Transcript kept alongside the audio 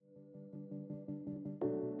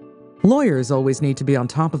Lawyers always need to be on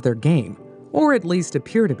top of their game, or at least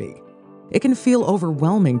appear to be. It can feel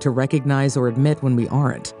overwhelming to recognize or admit when we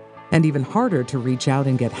aren't, and even harder to reach out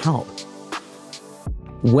and get help.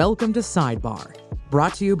 Welcome to Sidebar,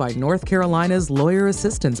 brought to you by North Carolina's Lawyer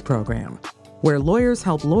Assistance Program, where lawyers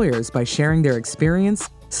help lawyers by sharing their experience,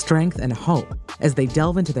 strength, and hope as they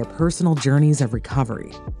delve into their personal journeys of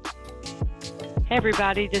recovery. Hey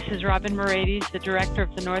everybody, this is Robin Morades, the director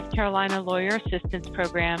of the North Carolina Lawyer Assistance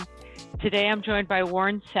Program. Today I'm joined by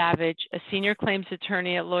Warren Savage, a senior claims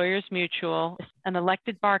attorney at Lawyers Mutual, an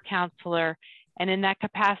elected bar counselor, and in that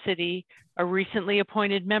capacity, a recently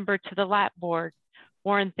appointed member to the LAP board.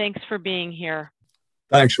 Warren, thanks for being here.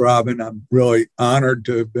 Thanks, Robin. I'm really honored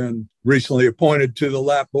to have been recently appointed to the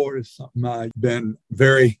LAP board. It's something I've been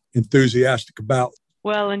very enthusiastic about.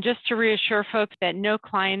 Well, and just to reassure folks that no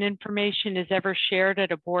client information is ever shared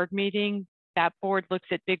at a board meeting. That board looks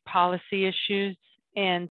at big policy issues,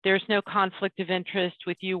 and there's no conflict of interest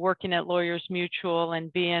with you working at Lawyers Mutual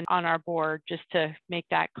and being on our board, just to make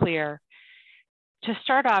that clear. To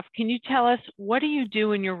start off, can you tell us, what do you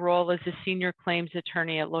do in your role as a senior claims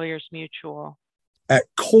attorney at Lawyers Mutual? At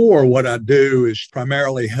core, what I do is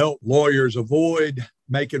primarily help lawyers avoid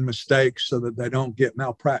making mistakes so that they don't get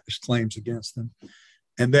malpractice claims against them.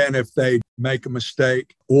 And then if they make a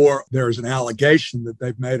mistake or there's an allegation that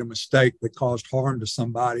they've made a mistake that caused harm to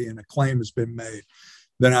somebody and a claim has been made,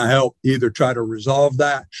 then I help either try to resolve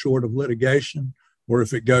that short of litigation, or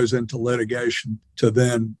if it goes into litigation, to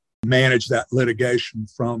then manage that litigation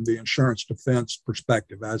from the insurance defense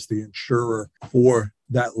perspective as the insurer for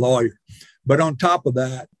that lawyer. But on top of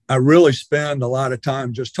that, I really spend a lot of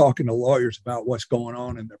time just talking to lawyers about what's going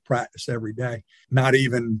on in their practice every day, not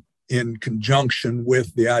even in conjunction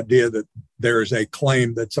with the idea that there is a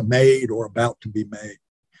claim that's made or about to be made.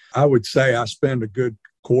 I would say I spend a good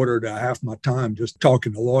quarter to half my time just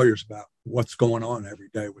talking to lawyers about what's going on every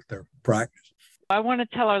day with their practice. I want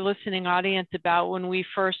to tell our listening audience about when we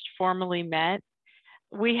first formally met.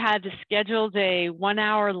 We had scheduled a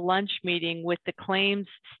 1-hour lunch meeting with the claims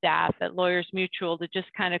staff at Lawyers Mutual to just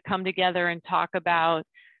kind of come together and talk about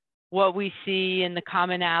what we see and the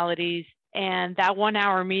commonalities. And that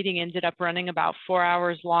 1-hour meeting ended up running about 4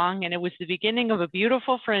 hours long, and it was the beginning of a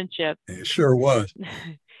beautiful friendship. It sure was.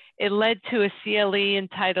 It led to a CLE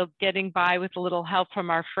entitled Getting By with a Little Help from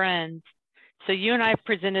Our Friends. So you and I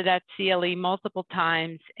presented that CLE multiple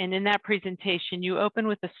times, and in that presentation, you opened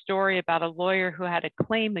with a story about a lawyer who had a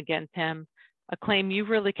claim against him, a claim you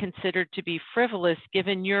really considered to be frivolous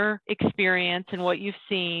given your experience and what you've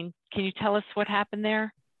seen. Can you tell us what happened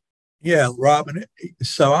there? Yeah, Robin.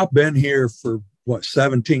 So I've been here for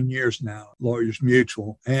 17 years now, Lawyers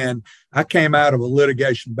Mutual, and I came out of a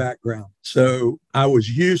litigation background. So I was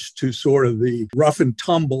used to sort of the rough and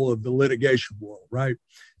tumble of the litigation world, right?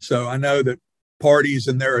 So I know that parties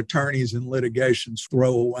and their attorneys in litigations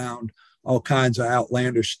throw around all kinds of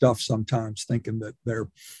outlandish stuff sometimes, thinking that they're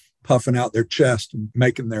puffing out their chest and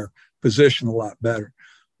making their position a lot better.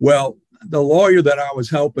 Well, the lawyer that I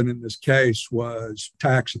was helping in this case was a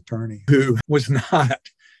tax attorney who was not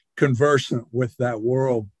conversant with that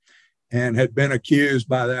world and had been accused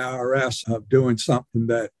by the IRS of doing something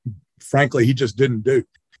that, frankly, he just didn't do.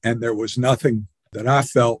 And there was nothing that I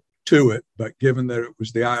felt to it, but given that it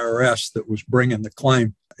was the IRS that was bringing the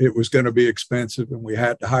claim, it was going to be expensive and we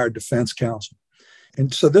had to hire defense counsel.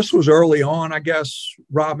 And so this was early on, I guess,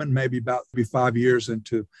 Robin, maybe about 5 years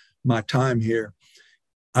into my time here.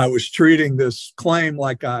 I was treating this claim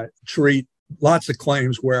like I treat lots of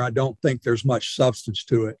claims where I don't think there's much substance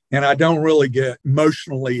to it. And I don't really get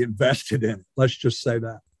emotionally invested in it. Let's just say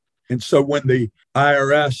that. And so when the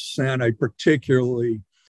IRS sent a particularly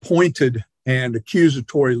pointed and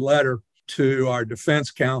accusatory letter to our defense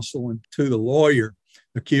counsel and to the lawyer,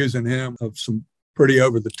 accusing him of some pretty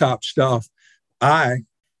over-the-top stuff, I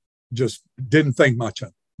just didn't think much of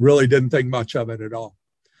it, really didn't think much of it at all.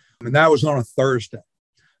 And that was on a Thursday.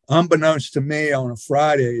 Unbeknownst to me, on a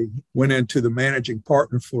Friday, went into the managing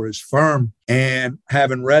partner for his firm, and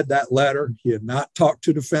having read that letter, he had not talked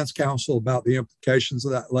to defense counsel about the implications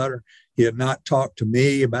of that letter. He had not talked to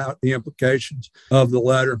me about the implications of the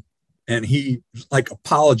letter. And he was like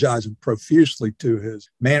apologizing profusely to his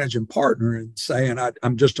managing partner and saying,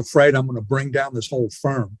 I'm just afraid I'm going to bring down this whole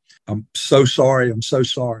firm. I'm so sorry. I'm so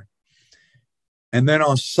sorry. And then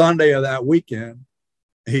on Sunday of that weekend,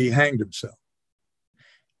 he hanged himself.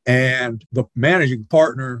 And the managing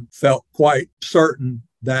partner felt quite certain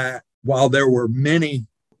that while there were many,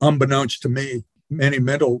 unbeknownst to me, many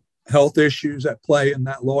mental health issues at play in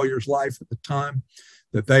that lawyer's life at the time,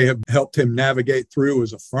 that they have helped him navigate through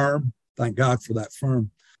as a firm. Thank God for that firm.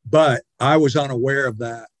 But I was unaware of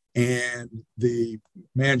that And the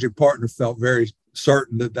managing partner felt very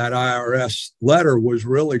certain that that IRS letter was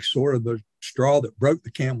really sort of the straw that broke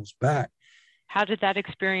the camel's back. How did that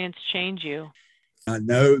experience change you? I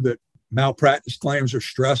know that malpractice claims are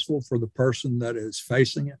stressful for the person that is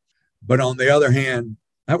facing it. But on the other hand,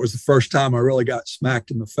 that was the first time I really got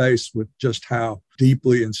smacked in the face with just how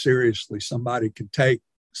deeply and seriously somebody could take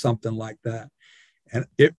something like that. And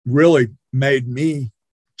it really made me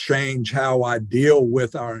change how I deal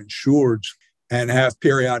with our insureds and have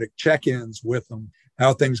periodic check-ins with them.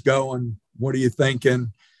 How things going? What are you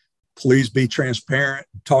thinking? Please be transparent.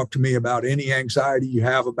 Talk to me about any anxiety you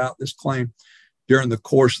have about this claim during the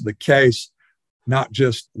course of the case, not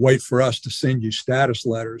just wait for us to send you status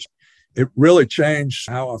letters. It really changed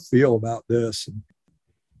how I feel about this. And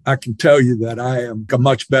I can tell you that I am a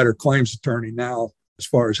much better claims attorney now as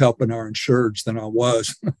far as helping our insureds than I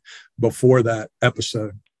was before that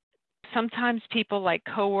episode. Sometimes people like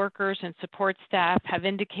coworkers and support staff have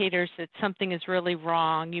indicators that something is really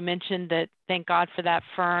wrong. You mentioned that, thank God for that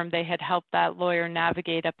firm. They had helped that lawyer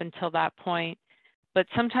navigate up until that point. But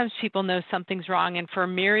sometimes people know something's wrong, and for a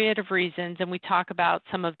myriad of reasons, and we talk about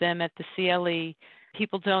some of them at the CLE,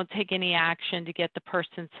 people don't take any action to get the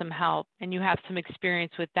person some help. And you have some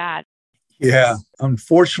experience with that. Yeah,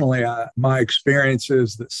 unfortunately, my experience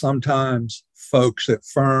is that sometimes folks at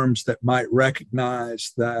firms that might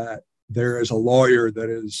recognize that there is a lawyer that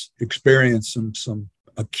is experiencing some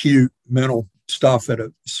acute mental stuff at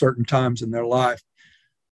certain times in their life,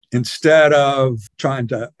 instead of trying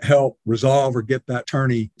to help resolve or get that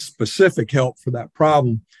attorney specific help for that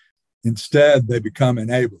problem, instead they become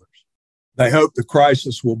enablers. They hope the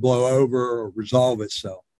crisis will blow over or resolve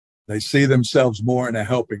itself. They see themselves more in a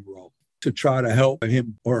helping role to try to help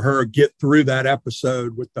him or her get through that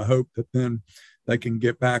episode with the hope that then they can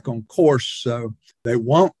get back on course. So they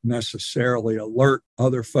won't necessarily alert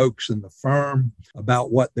other folks in the firm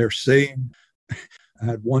about what they're seeing. I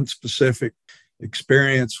had one specific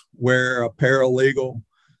experience where a paralegal,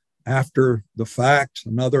 after the fact,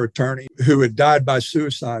 another attorney who had died by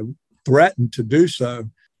suicide, threatened to do so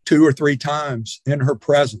 2 or 3 times in her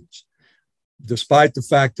presence. Despite the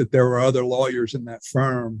fact that there were other lawyers in that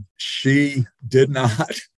firm, she did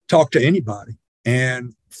not talk to anybody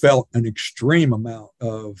and felt an extreme amount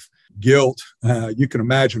of guilt. You can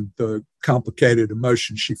imagine the complicated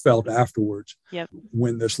emotions she felt afterwards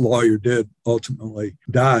when this lawyer did ultimately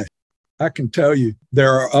die. I can tell you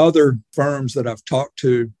there are other firms that I've talked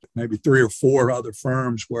to, maybe 3 or 4 other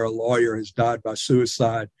firms where a lawyer has died by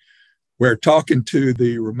suicide, where talking to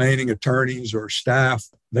the remaining attorneys or staff,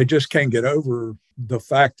 they just can't get over the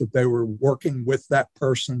fact that they were working with that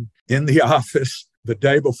person in the office the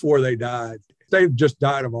day before they died. If they've just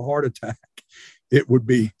died of a heart attack, it would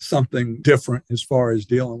be something different as far as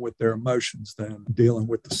dealing with their emotions than dealing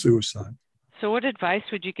with the suicide. So what advice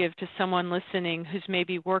would you give to someone listening who's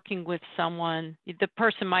maybe working with someone? The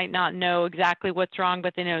person might not know exactly what's wrong,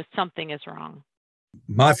 but they know something is wrong.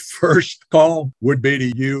 My first call would be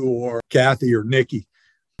to you or Kathy or Nikki,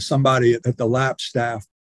 somebody at the lab staff.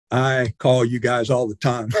 I call you guys all the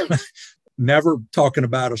time, never talking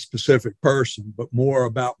about a specific person, but more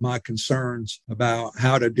about my concerns about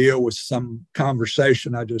how to deal with some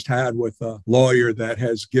conversation I just had with a lawyer that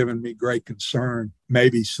has given me great concern.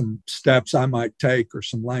 Maybe some steps I might take or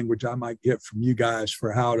some language I might get from you guys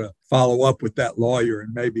for how to follow up with that lawyer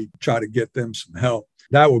and maybe try to get them some help.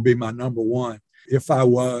 That would be my number one. If I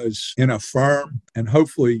was in a firm, and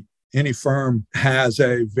hopefully any firm has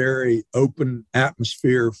a very open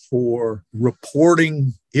atmosphere for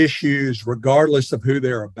reporting issues, regardless of who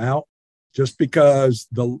they're about. Just because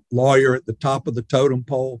the lawyer at the top of the totem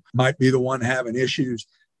pole might be the one having issues,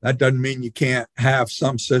 that doesn't mean you can't have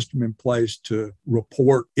some system in place to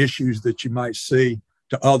report issues that you might see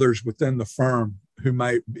to others within the firm who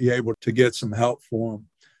might be able to get some help for them.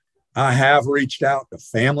 I have reached out to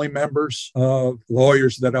family members of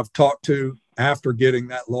lawyers that I've talked to after getting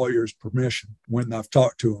that lawyer's permission when I've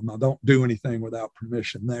talked to them. I don't do anything without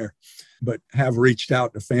permission there, but have reached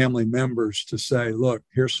out to family members to say, look,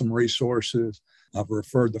 here's some resources. I've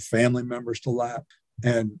referred the family members to LAP.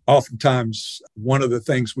 And oftentimes, one of the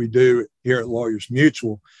things we do here at Lawyers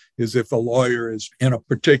Mutual is if a lawyer is in a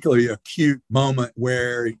particularly acute moment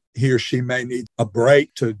where he or she may need a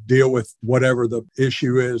break to deal with whatever the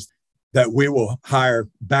issue is, that we will hire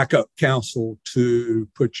backup counsel to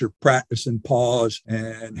put your practice in pause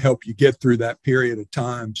and help you get through that period of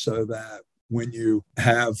time so that when you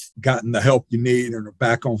have gotten the help you need and are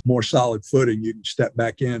back on more solid footing, you can step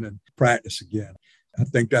back in and practice again. I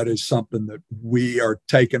think that is something that we are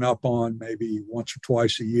taken up on maybe once or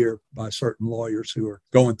twice a year by certain lawyers who are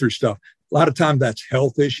going through stuff. A lot of times that's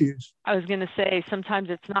health issues. I was going to say, sometimes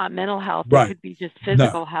it's not mental health. Right. It could be just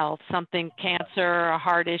physical health, something, cancer, a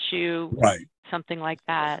heart issue, right, something like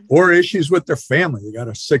that. Or issues with their family. They got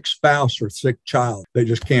a sick spouse or sick child. They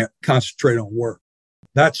just can't concentrate on work.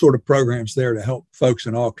 That sort of program's there to help folks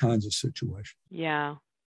in all kinds of situations. Yeah,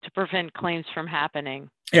 to prevent claims from happening.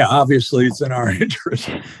 Yeah, obviously it's in our interest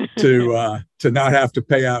to not have to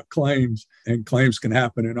pay out claims, and claims can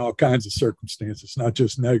happen in all kinds of circumstances, not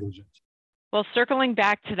just negligence. Well, circling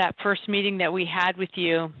back to that first meeting that we had with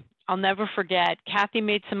you, I'll never forget, Kathy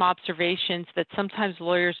made some observations that sometimes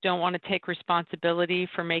lawyers don't want to take responsibility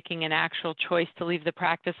for making an actual choice to leave the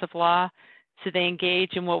practice of law. So they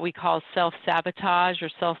engage in what we call self-sabotage or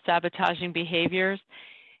self-sabotaging behaviors.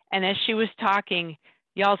 And as she was talking,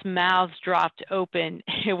 y'all's mouths dropped open.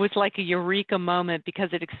 It was like a eureka moment because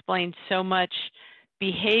it explained so much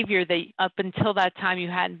behavior that up until that time you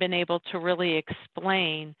hadn't been able to really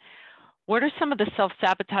explain. What are some of the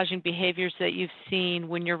self-sabotaging behaviors that you've seen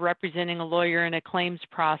when you're representing a lawyer in a claims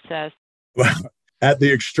process? Well, at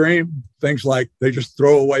the extreme, things like they just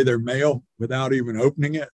throw away their mail without even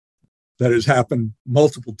opening it. That has happened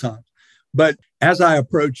multiple times. But as I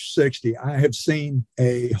approach 60, I have seen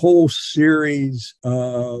a whole series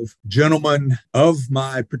of gentlemen of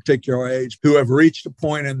my particular age who have reached a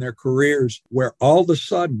point in their careers where all of a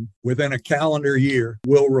sudden, within a calendar year,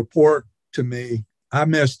 will report to me, I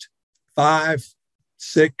missed 5,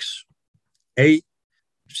 6, 8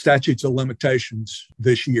 statutes of limitations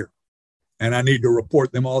this year, and I need to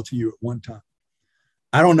report them all to you at one time.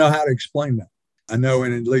 I don't know how to explain that. I know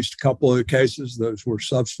in at least a couple of the cases, those were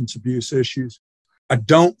substance abuse issues. I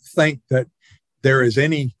don't think that there is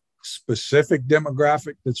any specific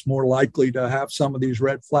demographic that's more likely to have some of these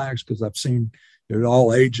red flags, because I've seen it at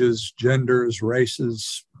all ages, genders,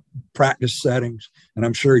 races, practice settings, and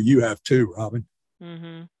I'm sure you have too, Robin.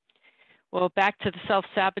 Mm-hmm. Well, back to the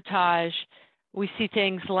self-sabotage, we see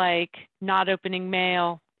things like not opening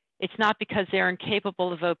mail. It's not because they're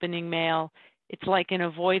incapable of opening mail. It's like an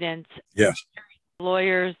avoidance. Yes.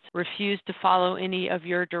 Lawyers refuse to follow any of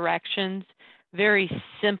your directions, very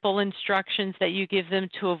simple instructions that you give them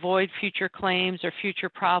to avoid future claims or future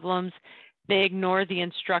problems. They ignore the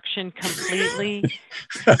instruction completely.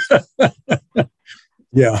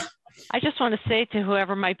 Yeah. I just want to say to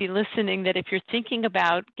whoever might be listening that if you're thinking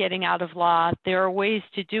about getting out of law, there are ways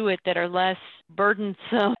to do it that are less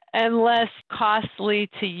burdensome and less costly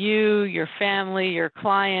to you, your family, your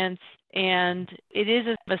clients. And it is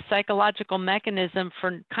a psychological mechanism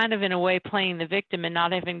for kind of, in a way, playing the victim and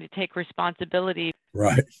not having to take responsibility.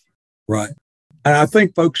 Right, right. And I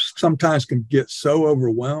think folks sometimes can get so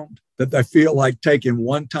overwhelmed that they feel like taking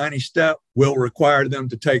one tiny step will require them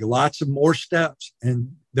to take lots of more steps.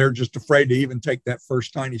 And they're just afraid to even take that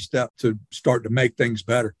first tiny step to start to make things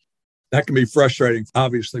better. That can be frustrating,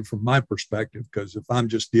 obviously, from my perspective, because if I'm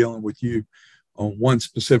just dealing with you on one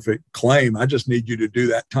specific claim, I just need you to do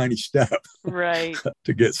that tiny step, right,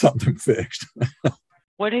 to get something fixed.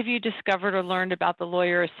 What have you discovered or learned about the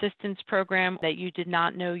Lawyer Assistance Program that you did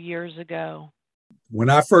not know years ago? When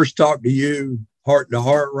I first talked to you heart to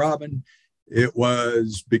heart, Robin, it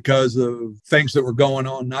was because of things that were going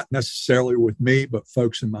on, not necessarily with me, but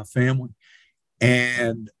folks in my family.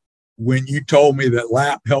 And when you told me that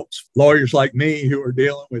LAP helps lawyers like me who are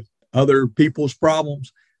dealing with other people's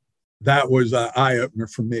problems, that was an eye-opener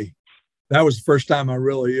for me. That was the first time I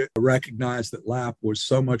really recognized that LAP was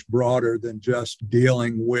so much broader than just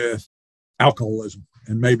dealing with alcoholism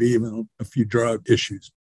and maybe even a few drug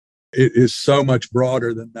issues. It is so much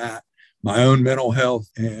broader than that. My own mental health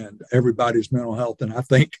and everybody's mental health. And I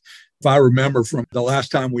think if I remember from the last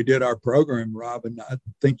time we did our program, Robin, I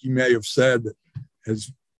think you may have said that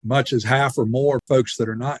as much as half or more folks that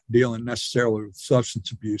are not dealing necessarily with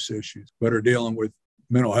substance abuse issues, but are dealing with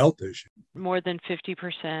mental health issues. More than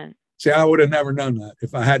 50%. See, I would have never known that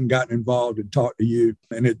if I hadn't gotten involved and talked to you.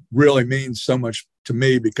 And it really means so much to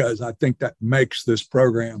me because I think that makes this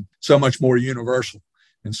program so much more universal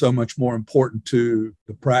and so much more important to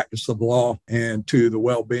the practice of law and to the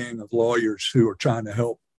well-being of lawyers who are trying to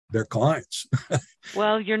help their clients.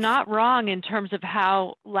 Well, you're not wrong in terms of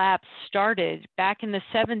how LAP started. Back in the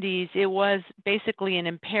 70s, it was basically an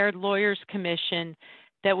impaired lawyers commission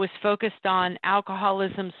that was focused on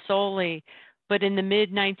alcoholism solely. But in the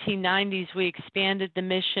mid-1990s, we expanded the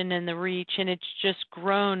mission and the reach, and it's just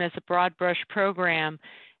grown as a broad brush program.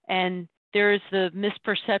 And there's the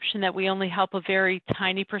misperception that we only help a very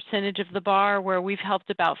tiny percentage of the bar, where we've helped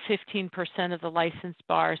about 15% of the licensed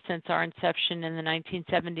bar since our inception in the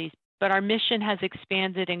 1970s. But our mission has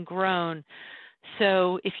expanded and grown.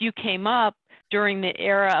 So if you came up during the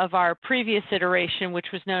era of our previous iteration, which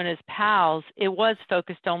was known as PALS, it was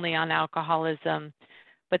focused only on alcoholism.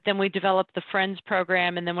 But then we developed the Friends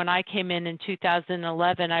program. And then when I came in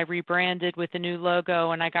 2011, I rebranded with a new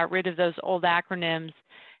logo, and I got rid of those old acronyms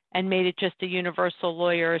and made it just a universal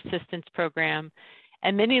lawyer assistance program.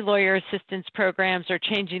 And many lawyer assistance programs are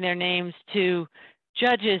changing their names to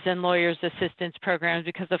judges and lawyers assistance programs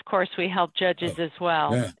because, of course, we help judges as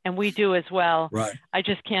well. Yeah. And we do as well. Right. I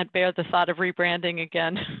just can't bear the thought of rebranding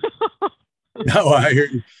again. No, I hear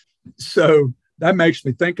you. So that makes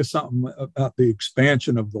me think of something about the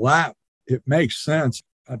expansion of the lab. It makes sense.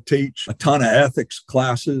 I teach a ton of ethics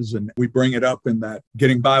classes, and we bring it up in that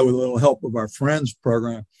Getting By with a Little Help of Our Friends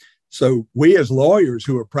program. So we as lawyers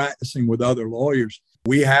who are practicing with other lawyers,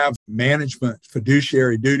 we have management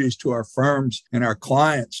fiduciary duties to our firms and our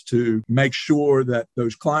clients to make sure that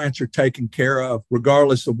those clients are taken care of,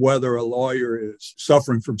 regardless of whether a lawyer is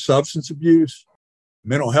suffering from substance abuse,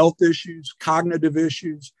 mental health issues, cognitive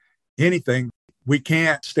issues, anything. We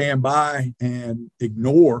can't stand by and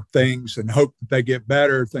ignore things and hope that they get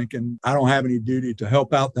better, thinking, I don't have any duty to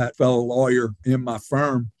help out that fellow lawyer in my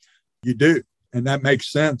firm. You do. And that makes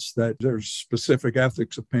sense that there's specific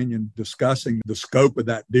ethics opinion discussing the scope of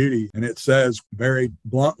that duty. And it says very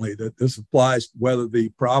bluntly that this applies whether the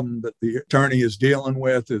problem that the attorney is dealing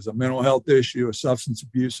with is a mental health issue, a substance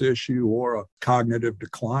abuse issue, or a cognitive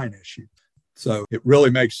decline issue. So it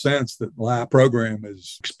really makes sense that the LAP program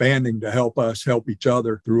is expanding to help us help each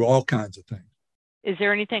other through all kinds of things. Is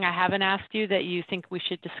there anything I haven't asked you that you think we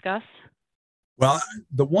should discuss? Well,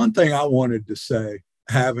 the one thing I wanted to say,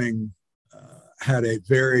 having had a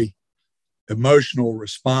very emotional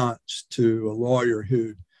response to a lawyer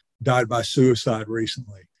who died by suicide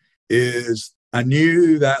recently, is I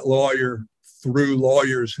knew that lawyer through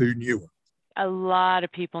lawyers who knew her. A lot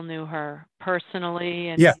of people knew her personally.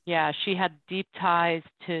 And yeah, she had deep ties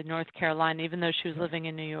to North Carolina, even though she was living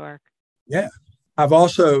in New York. Yeah. I've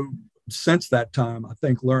also, since that time, I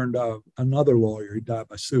think learned of another lawyer who died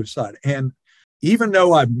by suicide. And even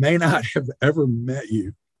though I may not have ever met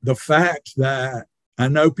you, the fact that I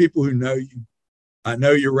know people who know you, I know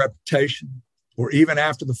your reputation, or even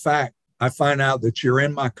after the fact, I find out that you're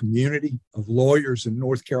in my community of lawyers in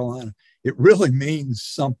North Carolina, it really means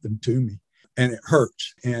something to me, and it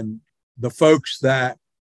hurts. And the folks that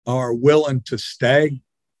are willing to stay,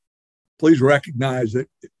 please recognize that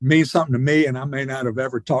it means something to me, and I may not have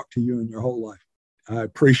ever talked to you in your whole life. I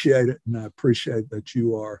appreciate it, and I appreciate that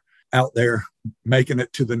you are out there making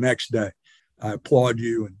it to the next day. I applaud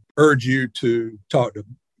you and urge you to talk to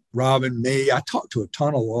Robin, me. I talk to a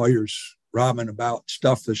ton of lawyers, Robin, about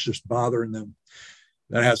stuff that's just bothering them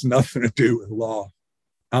that has nothing to do with law.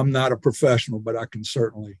 I'm not a professional, but I can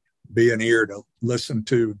certainly be an ear to listen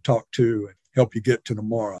to, talk to, and help you get to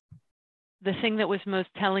tomorrow. The thing that was most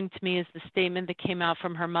telling to me is the statement that came out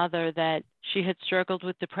from her mother that she had struggled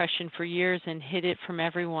with depression for years and hid it from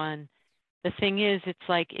everyone. The thing is, it's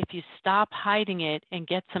like if you stop hiding it and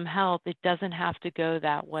get some help, it doesn't have to go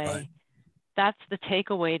that way. Right. That's the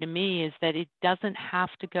takeaway to me, is that it doesn't have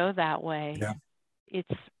to go that way. Yeah. It's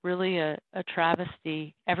really a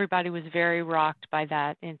travesty. Everybody was very rocked by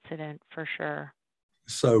that incident, for sure.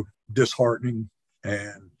 So disheartening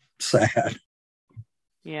and sad.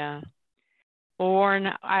 Yeah. Well, Warren,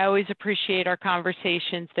 I always appreciate our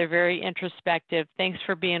conversations. They're very introspective. Thanks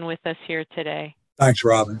for being with us here today. Thanks,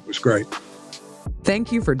 Robin. It was great.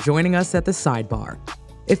 Thank you for joining us at the Sidebar.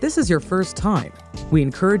 If this is your first time, we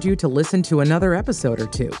encourage you to listen to another episode or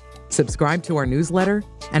two, subscribe to our newsletter,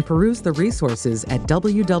 and peruse the resources at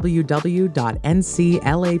www.nclap.org.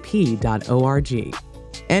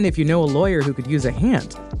 And if you know a lawyer who could use a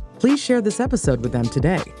hand, please share this episode with them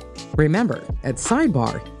today. Remember, at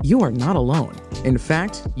Sidebar, you are not alone. In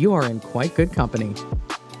fact, you are in quite good company.